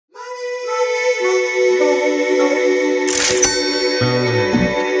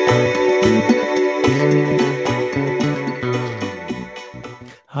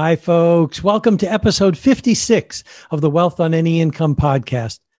Hi, folks. Welcome to episode 56 of the Wealth on Any Income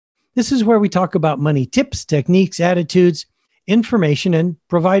podcast. This is where we talk about money tips, techniques, attitudes, information, and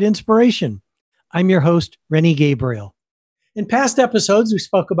provide inspiration. I'm your host, Rennie Gabriel. In past episodes, we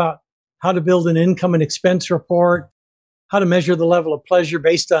spoke about how to build an income and expense report, how to measure the level of pleasure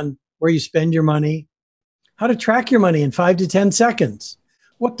based on where you spend your money, how to track your money in 5 to 10 seconds,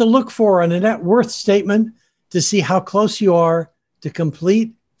 what to look for on a net worth statement to see how close you are to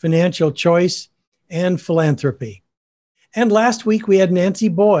complete financial choice and philanthropy. And last week, we had Nancy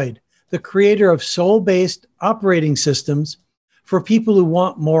Boyd, the creator of soul-based operating systems for people who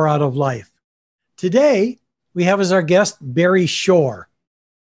want more out of life. Today, we have as our guest Barry Shore.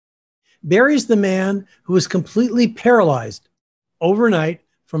 Barry's the man who was completely paralyzed overnight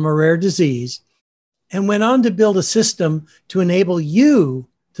from a rare disease and went on to build a system to enable you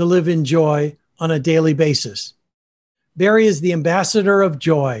to live in joy on a daily basis. Barry is the ambassador of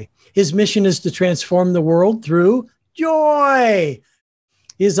joy. His mission is to transform the world through joy.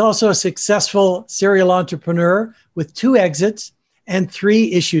 He is also a successful serial entrepreneur with 2 exits and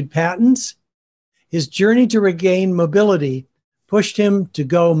 3 issued patents. His journey to regain mobility pushed him to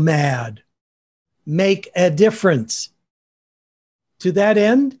go mad, make a difference. To that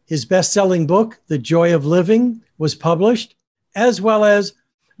end, his best-selling book, The Joy of Living, was published, as well as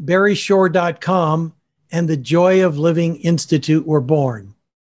barryshore.com and the Joy of Living Institute were born.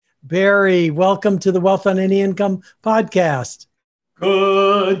 Barry, welcome to the Wealth on Any Income podcast.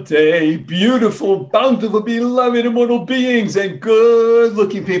 Good day, beautiful, bountiful, beloved, immortal beings, and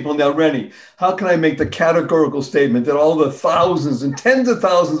good-looking people. Now, Rennie, how can I make the categorical statement that all the thousands and tens of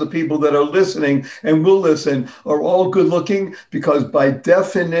thousands of people that are listening and will listen are all good-looking? Because by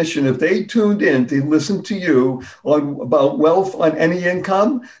definition, if they tuned in to listen to you about wealth on any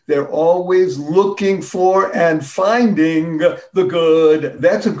income, they're always looking for and finding the good.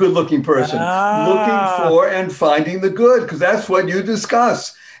 That's a good-looking person. Looking for and finding the good, because that's what you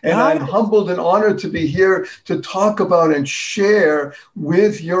discuss. And I'm humbled and honored to be here to talk about and share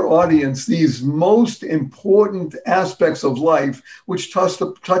with your audience these most important aspects of life, which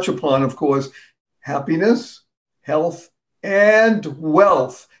touch upon, of course, happiness, health, and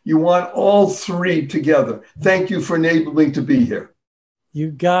wealth. You want all 3 together. Thank you for enabling to be here.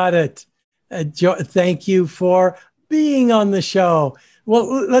 You got it. Thank you for being on the show.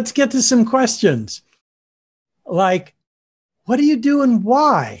 Well, let's get to some questions. Like, what do you do and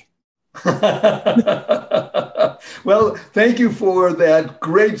why? Well, thank you for that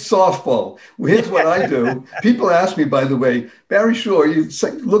great softball. Here's what I do. People ask me, by the way, Barry Shore, you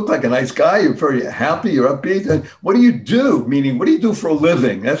look like a nice guy. You're very happy. You're upbeat. And what do you do? Meaning, what do you do for a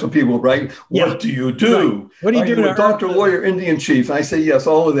living? That's what people write. Yeah. What do you do? Right. What do you do? Are you a doctor, lawyer, Indian chief? And I say, yes,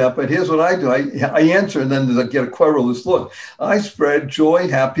 all of that. But here's what I do. I answer, and then I get a querulous look. I spread joy,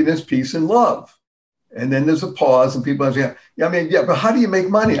 happiness, peace, and love. And then there's a pause, and people ask, but how do you make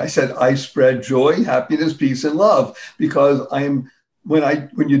money? I said, I spread joy, happiness, peace, and love, because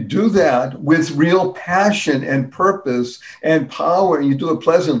when you do that with real passion and purpose and power, and you do it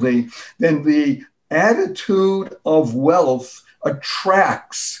pleasantly, then the attitude of wealth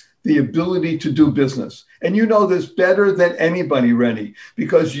attracts the ability to do business. And you know this better than anybody, Rennie,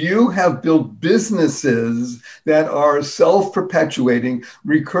 because you have built businesses that are self-perpetuating,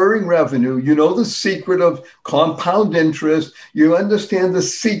 recurring revenue. You know the secret of compound interest. You understand the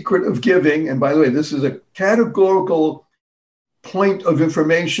secret of giving. And by the way, this is a categorical point of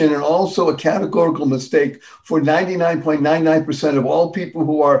information and also a categorical mistake for 99.99% of all people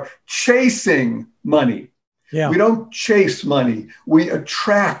who are chasing money. Yeah. We don't chase money. We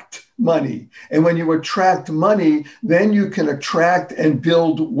attract money. And when you attract money, then you can attract and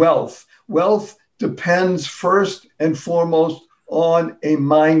build wealth. Wealth depends first and foremost on a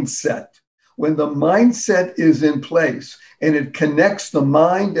mindset. When the mindset is in place and it connects the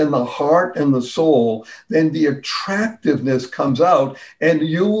mind and the heart and the soul, then the attractiveness comes out, and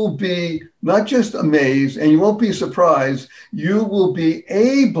you will be not just amazed and you won't be surprised. You will be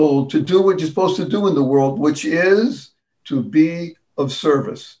able to do what you're supposed to do in the world, which is to be of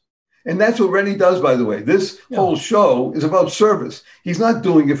service. And that's what Rennie does, by the way. This whole show is about service. He's not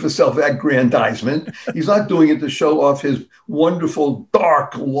doing it for self-aggrandizement. He's not doing it to show off his wonderful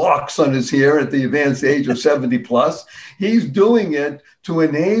dark locks on his hair at the advanced age of 70 plus. He's doing it to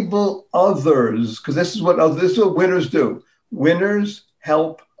enable others, because this is what winners do. Winners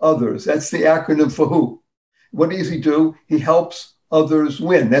help others. That's the acronym for who. What does he do? He helps others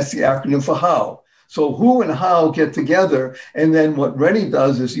win. That's the acronym for how. So who and how get together. And then what Rennie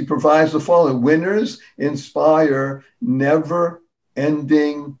does is he provides the following: winners inspire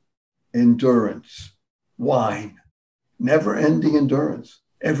never-ending endurance. Wine, never-ending endurance.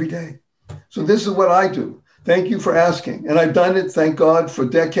 every day. So this is what I do. Thank you for asking. And I've done it, thank God, for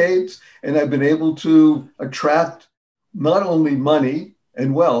decades. And I've been able to attract not only money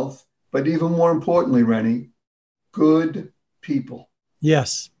and wealth, but even more importantly, Rennie, good people.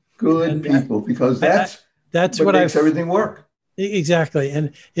 Yes. Good people, because that's what makes everything work. Exactly.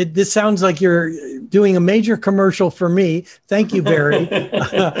 And this sounds like you're doing a major commercial for me. Thank you, Barry.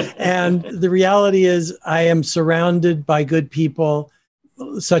 And the reality is I am surrounded by good people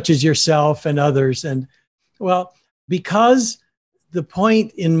such as yourself and others. And well, because the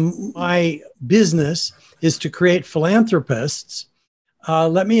point in my business is to create philanthropists,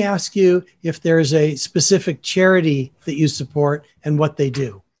 let me ask you if there's a specific charity that you support and what they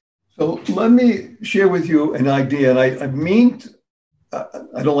do. So let me share with you an idea. And I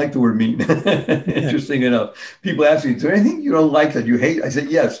don't like the word mean. Interesting enough. People ask me, is there anything you don't like that you hate? I said,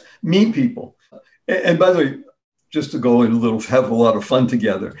 yes, mean people. And by the way, just to go in have a lot of fun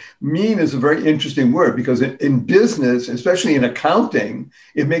together. Mean is a very interesting word because in business, especially in accounting,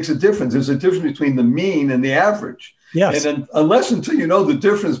 it makes a difference. There's a difference between the mean and the average. Yes. And unless until you know the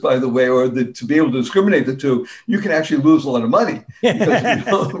difference, by the way, or to be able to discriminate the two, you can actually lose a lot of money.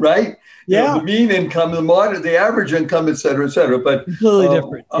 Because, right? Yeah. The mean income, the average income, et cetera, et cetera. But completely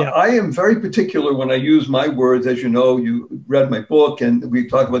different. Yeah. I am very particular when I use my words. As you know, you read my book and we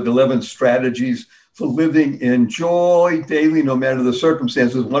talk about the 11 strategies for living in joy daily, no matter the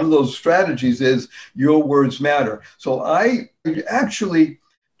circumstances. One of those strategies is your words matter. So I actually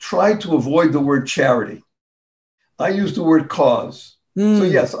try to avoid the word charity. I use the word cause. So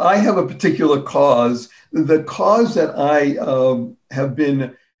yes, I have a particular cause. The cause that I have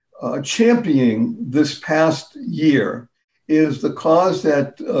been championing this past year is the cause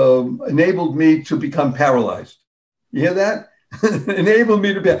that enabled me to become paralyzed. You hear that? Enabled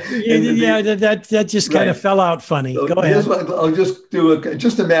me to be. That just kind of fell out funny. So go ahead. I'll just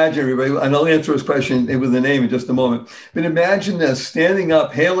just imagine everybody, and I'll answer his question with a name in just a moment. But imagine this: standing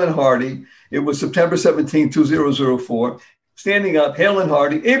up, hale and hearty. It was September 17, 2004. Standing up, hale and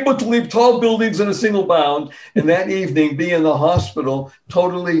hearty, able to leap tall buildings in a single bound, and that evening be in the hospital,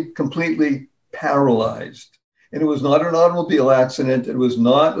 totally, completely paralyzed. And it was not an automobile accident. It was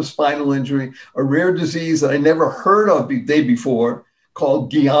not a spinal injury, a rare disease that I never heard of the day before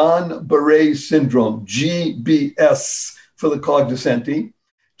called Guillain-Barré syndrome, GBS for the cognoscenti,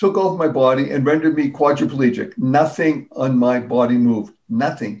 took over my body and rendered me quadriplegic. Nothing on my body moved,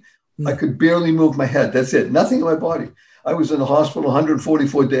 nothing. I could barely move my head. That's it. Nothing in my body. I was in the hospital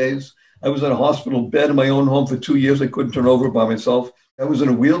 144 days. I was in a hospital bed in my own home for 2 years. I couldn't turn over by myself. I was in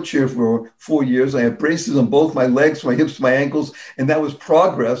a wheelchair for 4 years. I had braces on both my legs, my hips, my ankles, and that was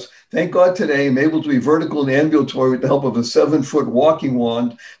progress. Thank God today I'm able to be vertical and ambulatory with the help of a 7-foot walking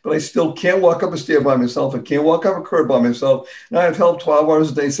wand, but I still can't walk up a stair by myself. I can't walk up a curb by myself. And I have help 12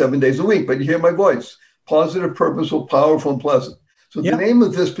 hours a day, 7 days a week, but you hear my voice. Positive, purposeful, powerful, and pleasant. So the name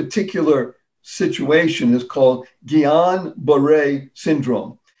of this particular situation is called Guillain-Barré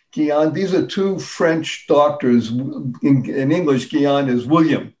syndrome. Guillain, these are two French doctors. In English, Guillain is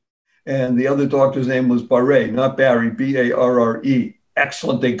William, and the other doctor's name was Barré, not Barry, B-A-R-R-E.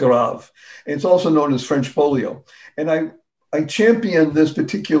 Excellent de grave. And it's also known as French polio. And I champion this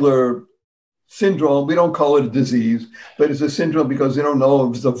particular syndrome. We don't call it a disease, but it's a syndrome because they don't know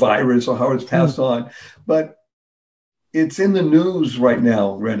if it's a virus or how it's passed on. But it's in the news right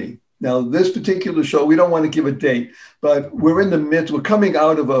now, Rennie. Now, this particular show, we don't want to give a date, but we're coming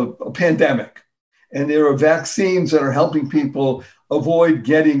out of a pandemic, and there are vaccines that are helping people avoid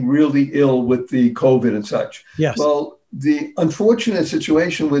getting really ill with the COVID and such. Yes. Well, the unfortunate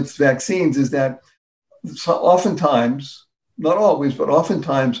situation with vaccines is that oftentimes, not always, but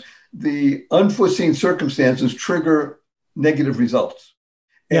oftentimes, the unforeseen circumstances trigger negative results.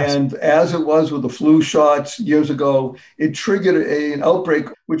 Yes. And as it was with the flu shots years ago, it triggered an outbreak,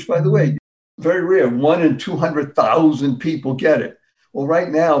 which, by the way, very rare. 1 in 200,000 people get it. Well, right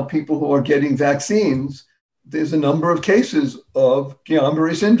now, people who are getting vaccines, there's a number of cases of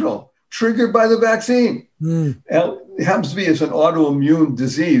Guillain-Barré syndrome triggered by the vaccine. Now, it happens to be it's an autoimmune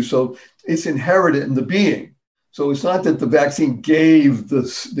disease, so it's inherited in the being. So it's not that the vaccine gave the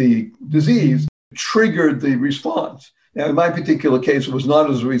disease, it triggered the response. Now, in my particular case, it was not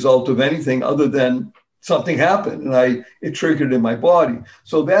as a result of anything other than something happened and it triggered in my body.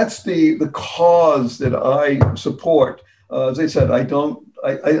 So that's the cause that I support. As I said, I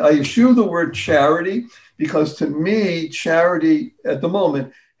eschew the word charity because to me, charity at the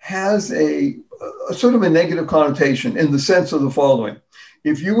moment has a sort of a negative connotation in the sense of the following.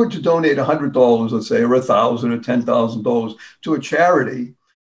 If you were to donate $100, let's say, or $1,000 or $10,000 to a charity,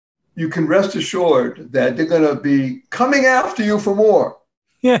 you can rest assured that they're going to be coming after you for more.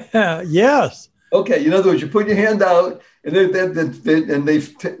 Yeah. Yes. Okay. In other words, you put your hand out and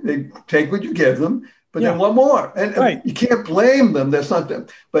they take what you give them, but Yeah. then one more. And Right. you can't blame them. That's not them.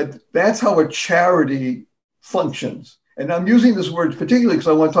 But that's how a charity functions. And I'm using this word particularly because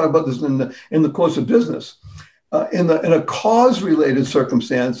I want to talk about this in the course of business. In a cause-related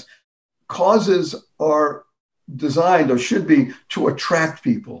circumstance, causes are designed or should be to attract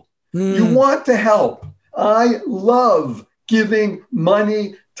people. You want to help. I love giving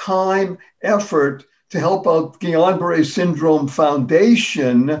money, time, effort to help out Guillain-Barré Syndrome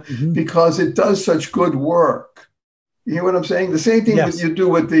Foundation because it does such good work. You hear what I'm saying? The same thing that you do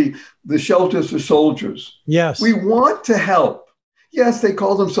with the shelters for soldiers. Yes. We want to help. Yes, they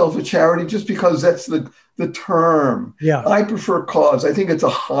call themselves a charity just because that's the term. Yeah. I prefer cause. I think it's a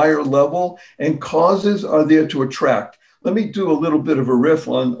higher level, and causes are there to attract. Let me do a little bit of a riff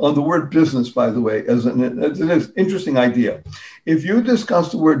on the word business, by the way, as an interesting idea. If you discuss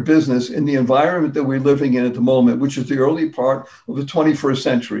the word business in the environment that we're living in at the moment, which is the early part of the 21st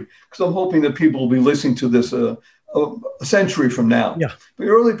century, because I'm hoping that people will be listening to this a century from now. Yeah. The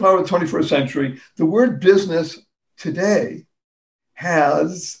early part of the 21st century, the word business today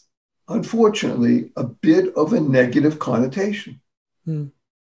has, unfortunately, a bit of a negative connotation.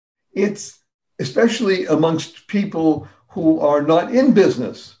 It's especially amongst people who are not in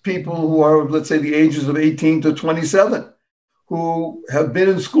business, people who are, let's say, the ages of 18 to 27, who have been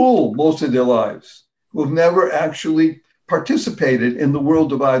in school most of their lives, who have never actually participated in the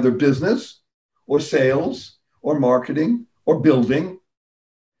world of either business or sales or marketing or building.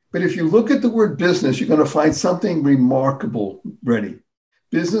 But if you look at the word business, you're going to find something remarkable, Rennie.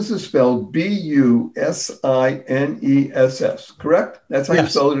 Business is spelled B-U-S-I-N-E-S-S, correct? That's how you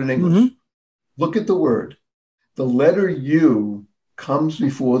spell it in English. Look at the word. The letter U comes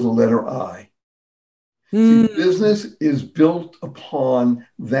before the letter I. See, business is built upon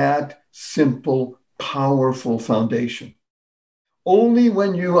that simple, powerful foundation. Only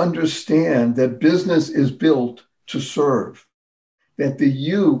when you understand that business is built to serve, that the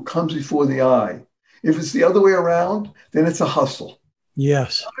U comes before the I. If it's the other way around, then it's a hustle.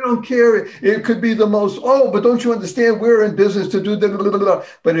 Yes. I don't care. It could be the most, but don't you understand? We're in business to do that.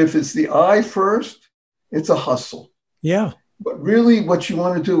 But if it's the I first, it's a hustle. Yeah. But really what you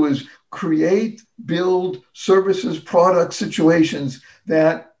want to do is create, build services, products, situations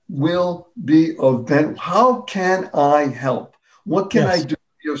that will be of benefit. How can I help? What can I do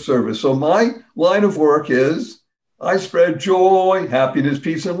for your service? So my line of work is I spread joy, happiness,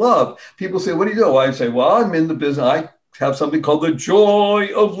 peace, and love. People say, what do you do? I say, well, I'm in the business. I have something called the Joy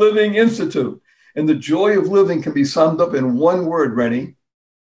of Living Institute. And the joy of living can be summed up in one word, Rennie: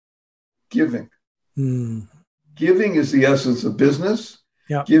 giving. Giving is the essence of business.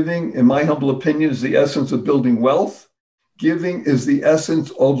 Yeah. Giving, in my humble opinion, is the essence of building wealth. Giving is the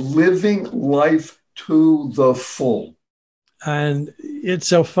essence of living life to the full. And it's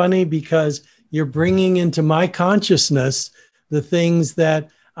so funny because you're bringing into my consciousness the things that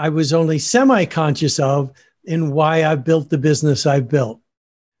I was only semi-conscious of in why I've built the business I've built.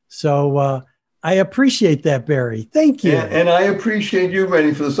 So I appreciate that, Barry. Thank you. And I appreciate you,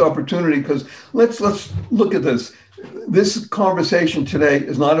 Rennie, for this opportunity, because let's look at this. This conversation today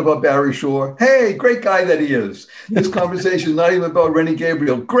is not about Barry Shore. Hey, great guy that he is. This conversation is not even about Rennie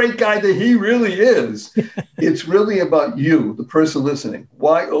Gabriel. Great guy that he really is. It's really about you, the person listening.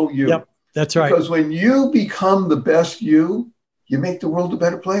 Y-O-U. Yep, that's right. Because when you become the best you make the world a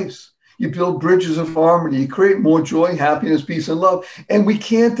better place. You build bridges of harmony. You create more joy, happiness, peace, and love. And we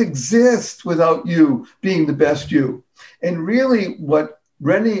can't exist without you being the best you. And really what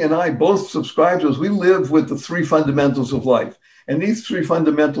Rennie and I both subscribe to is we live with the three fundamentals of life. And these three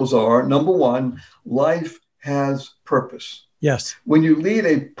fundamentals are, number one, life has purpose. Yes. When you lead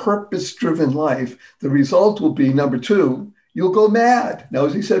a purpose-driven life, the result will be, number two, you'll go MAD. Now,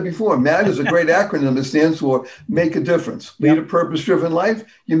 as he said before, MAD is a great acronym. It stands for make a difference. Lead a purpose-driven life,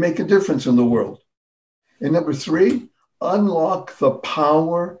 you make a difference in the world. And number three, unlock the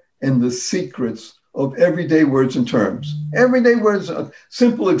power and the secrets of everyday words and terms. Everyday words, a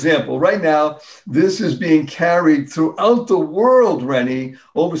simple example. Right now, this is being carried throughout the world, Rennie,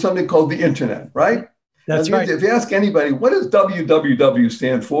 over something called the internet, right? That's right. If you ask anybody, what does WWW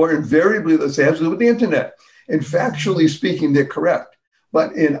stand for? Invariably, let's say it has to do with the internet. And factually speaking, they're correct.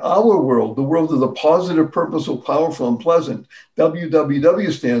 But in our world, the world of the positive, purposeful, powerful, and pleasant,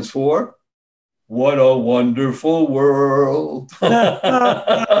 WWW stands for What a wonderful world.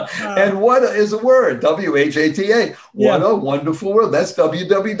 And what is a word? WHATA. What a wonderful world. That's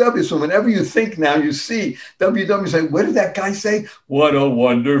WWW. So whenever you think now, you see WW, say, what did that guy say? What a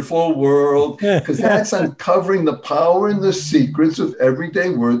wonderful world. Because that's uncovering the power and the secrets of everyday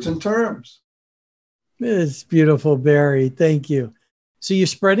words and terms. It's beautiful, Barry. Thank you. So you're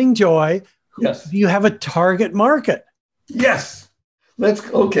spreading joy. Yes. Do you have a target market? Yes.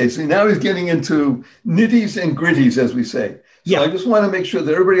 Okay. So now he's getting into nitties and gritties, as we say. So I just want to make sure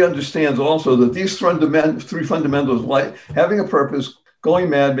that everybody understands also that these three fundamentals, like having a purpose, going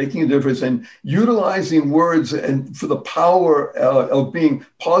mad, making a difference, and utilizing words and for the power of being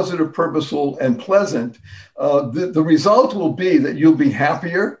positive, purposeful, and pleasant, the result will be that you'll be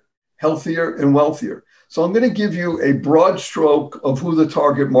happier, healthier, and wealthier. So I'm going to give you a broad stroke of who the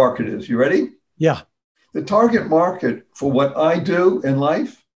target market is. You ready? Yeah. The target market for what I do in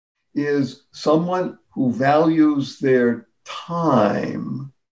life is someone who values their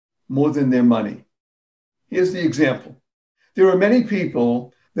time more than their money. Here's the example. There are many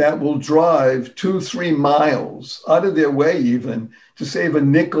people that will drive 2-3 miles out of their way even to save a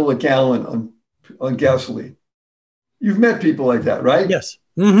nickel a gallon on gasoline. You've met people like that, right? Yes.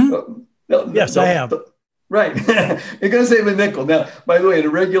 Mm-hmm. Yes, I have. Right. You're going to save a nickel. Now, by the way, in a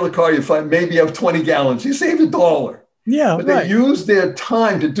regular car, you find maybe you have 20 gallons. You save $1. Yeah, but they use their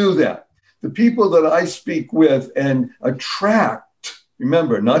time to do that. The people that I speak with and attract,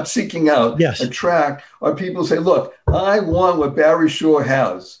 remember, not seeking out, attract, are people who say, look, I want what Barry Shore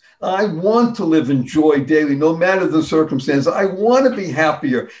has. I want to live in joy daily, no matter the circumstance. I want to be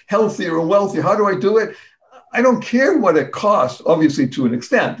happier, healthier, and wealthier. How do I do it? I don't care what it costs, obviously, to an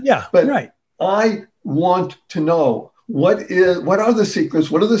extent. Yeah, but I want to know what are the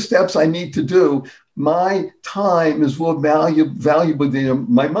secrets, what are the steps I need to do. My time is more valuable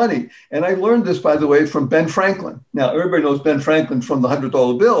than my money. And I learned this, by the way, from Ben Franklin. Now, everybody knows Ben Franklin from the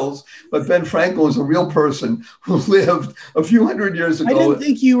 $100 bills, but Ben Franklin was a real person who lived a few hundred years ago. I didn't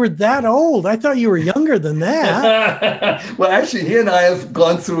think you were that old. I thought you were younger than that. Well, actually, he and I have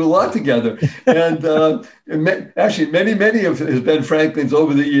gone through a lot together. And actually, many of his Ben Franklin's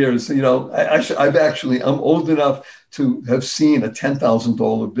over the years, I'm old enough to have seen a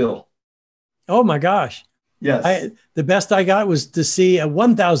 $10,000 bill. Oh my gosh. Yes. The best I got was to see a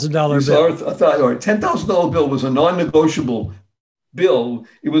 $1,000 bill. I thought, $10,000 bill was a non-negotiable bill.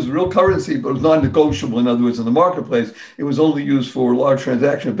 It was real currency, but it was non-negotiable. In other words, in the marketplace, it was only used for large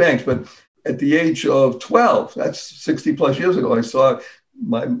transaction banks. But at the age of 12, that's 60 plus years ago, I saw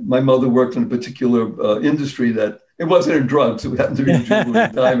my mother worked in a particular industry that it wasn't in drugs. It happened to be jewelry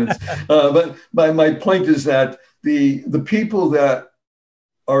and diamonds. But my point is that the people that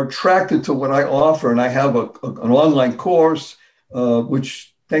are attracted to what I offer, and I have an online course,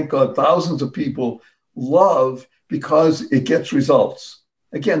 which thank God thousands of people love because it gets results.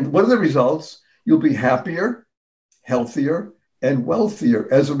 Again, what are the results? You'll be happier, healthier, and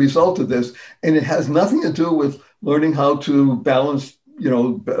wealthier as a result of this. And it has nothing to do with learning how to balance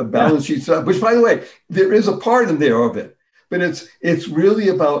sheets up, which, by the way, there is a part in there of it, but it's really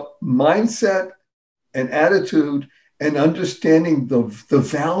about mindset and attitude and understanding the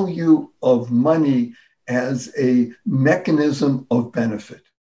value of money as a mechanism of benefit.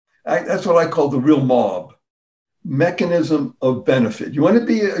 That's what I call the real mob, mechanism of benefit. You want to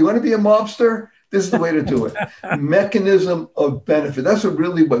be a mobster? This is the way to do it. Mechanism of benefit. That's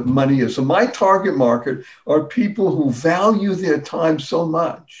what money is. So my target market are people who value their time so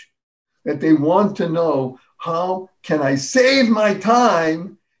much that they want to know, how can I save my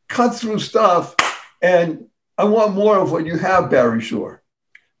time, cut through stuff, and I want more of what you have, Barry Shore.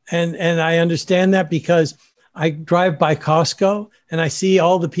 And I understand that because I drive by Costco and I see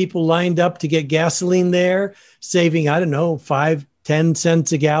all the people lined up to get gasoline there, saving, 5-10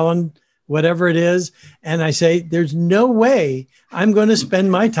 cents a gallon, whatever it is. And I say, there's no way I'm going to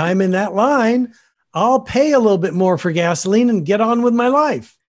spend my time in that line. I'll pay a little bit more for gasoline and get on with my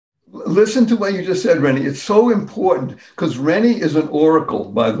life. Listen to what you just said, Rennie. It's so important because Rennie is an oracle,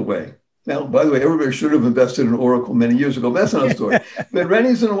 by the way. Now, by the way, everybody should have invested in Oracle many years ago. That's another story. But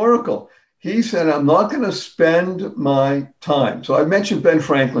Rennie's an oracle. He said, I'm not going to spend my time. So I mentioned Ben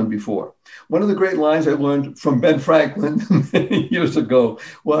Franklin before. One of the great lines I learned from Ben Franklin many years ago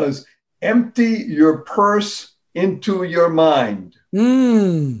was, empty your purse into your mind.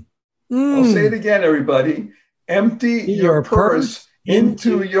 I'll say it again, everybody. Empty your purse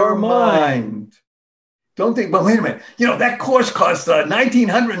into your mind. Don't think, well, wait a minute. That course costs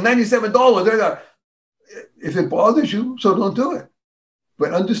 $1,997. If it bothers you, so don't do it.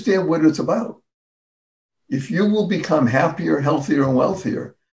 But understand what it's about. If you will become happier, healthier, and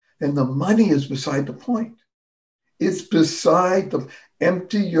wealthier, And the money is beside the point. It's beside the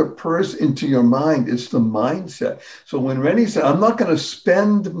empty your purse into your mind. It's the mindset. So when Rennie said, I'm not going to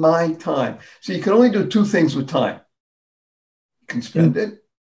spend my time. So you can only do two things with time. You can spend it.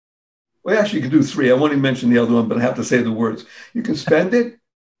 Well, actually, you can do three. I won't even mention the other one, but I have to say the words. You can spend it,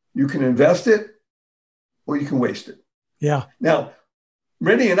 you can invest it, or you can waste it. Yeah. Now,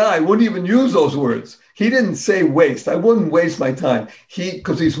 Rennie and I wouldn't even use those words. He didn't say waste. I wouldn't waste my time.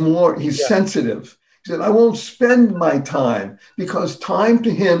 Because he's sensitive. He said, I won't spend my time because time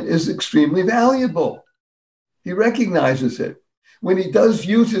to him is extremely valuable. He recognizes it. When he does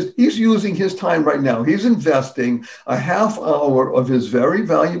he's using his time right now. He's investing a half hour of his very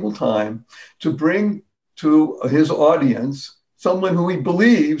valuable time to bring to his audience someone who he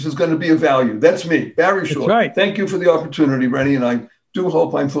believes is going to be of value. That's me, Barry Shore. That's right. Thank you for the opportunity, Rennie, and I do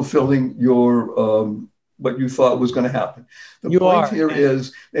hope I'm fulfilling your what you thought was going to happen. The point here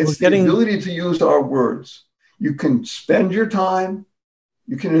is it's the ability to use our words. You can spend your time,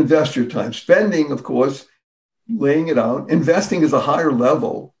 you can invest your time. Spending, of course, laying it out. Investing is a higher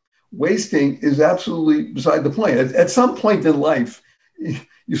level. Wasting is absolutely beside the point. At some point in life,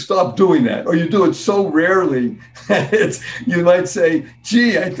 you stop doing that, or you do it so rarely that you might say,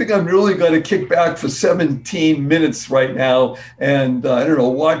 gee, I think I'm really going to kick back for 17 minutes right now and,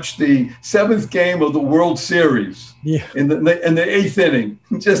 watch the 7th game of the World Series in the 8th inning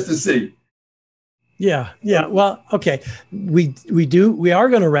just to see. Yeah. Well, okay. We are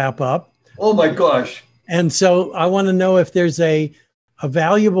going to wrap up. Oh, my gosh. And so I want to know if there's a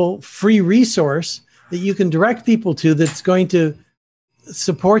valuable free resource that you can direct people to that's going to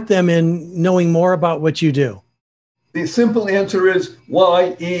support them in knowing more about what you do. The simple answer is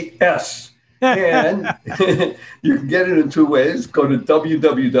YES. And you can get it in two ways. Go to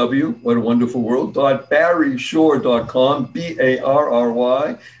www.whatawonderfulworld.barryshore.com,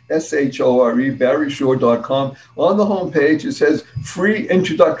 BARRYSHORE, barryshore.com. On the homepage, it says free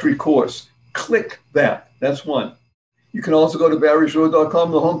introductory course. Click that. That's one. You can also go to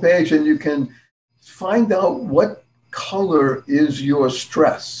barryshore.com, the homepage, and you can find out what color is your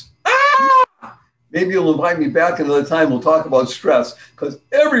stress. Maybe you'll invite me back another time. We'll talk about stress because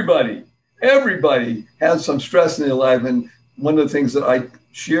everybody has some stress in their life. And one of the things that I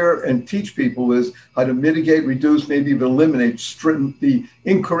share and teach people is how to mitigate, reduce, maybe even eliminate the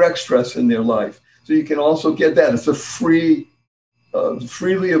incorrect stress in their life. So you can also get that. It's a freely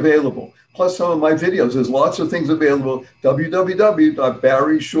available. Plus some of my videos. There's lots of things available.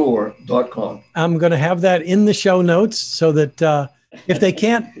 www.barryshore.com. I'm going to have that in the show notes so that if they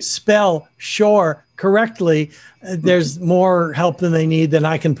can't spell shore correctly, there's more help than they need than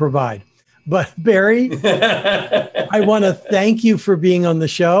I can provide. But Barry, I want to thank you for being on the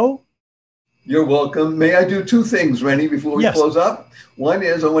show. You're welcome. May I do two things, Rennie, before we close up? One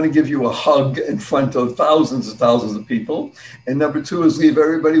is I want to give you a hug in front of thousands and thousands of people. And number two is leave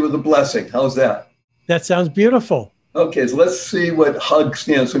everybody with a blessing. How's that? That sounds beautiful. Okay, so let's see what HUG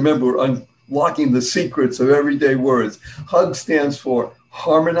stands for. Remember, we're unlocking the secrets of everyday words. HUG stands for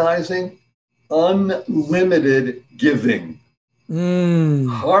Harmonizing Unlimited Giving.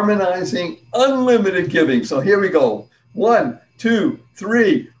 Harmonizing Unlimited Giving. So here we go. 1, 2,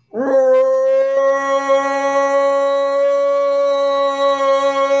 3.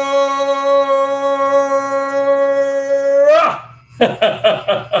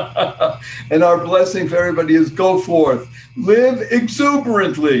 And our blessing for everybody is go forth, live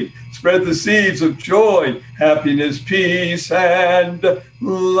exuberantly, spread the seeds of joy, happiness, peace, and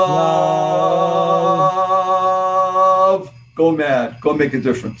love. Go mad, go make a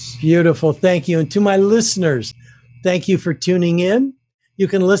difference. Beautiful. Thank you. And to my listeners, thank you for tuning in. You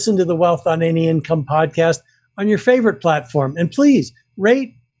can listen to the Wealth on Any Income podcast on your favorite platform. And please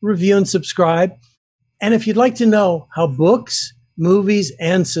rate, review, and subscribe. And if you'd like to know how books, movies,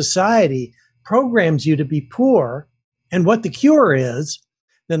 and society programs you to be poor and what the cure is,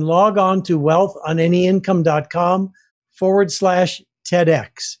 then log on to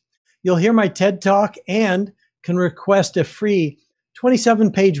wealthonanyincome.com/TEDx. You'll hear my TED Talk and can request a free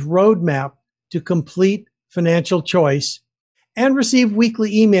 27-page roadmap to complete financial choice and receive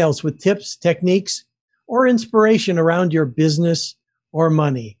weekly emails with tips, techniques, or inspiration around your business or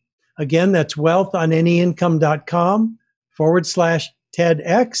money. Again, that's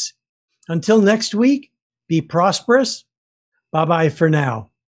wealthonanyincome.com/TEDx. Until next week, be prosperous. Bye-bye for now.